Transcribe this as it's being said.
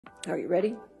Are you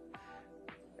ready?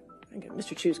 Okay,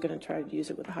 Mr. Chu's going to try to use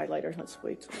it with a highlighter. Let's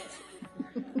wait.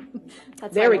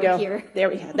 There we go. Here. There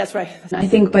we go. That's right. I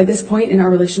think by this point in our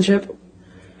relationship,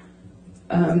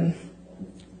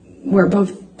 we're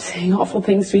both saying awful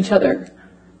things to each other,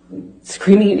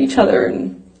 screaming at each other,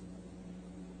 and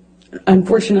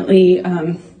unfortunately...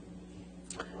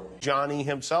 Johnny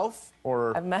himself,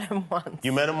 or? I've met him once.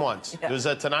 You met him once. Yeah. Was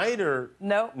that tonight, or?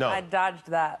 No, No. I dodged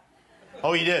that.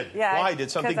 Oh, you did? Yeah. Why?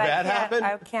 Did something bad happen?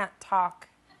 I can't talk.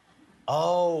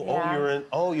 Oh,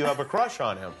 Yeah. you have a crush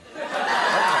on him. Okay. I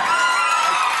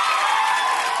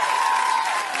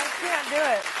can't do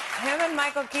it. Him and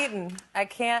Michael Keaton. I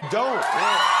can't. Don't.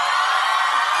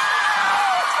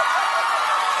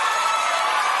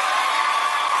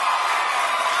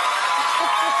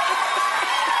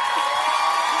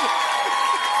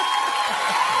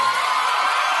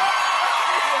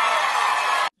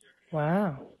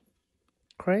 Wow.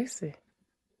 Crazy.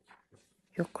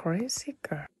 You're crazy,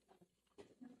 girl.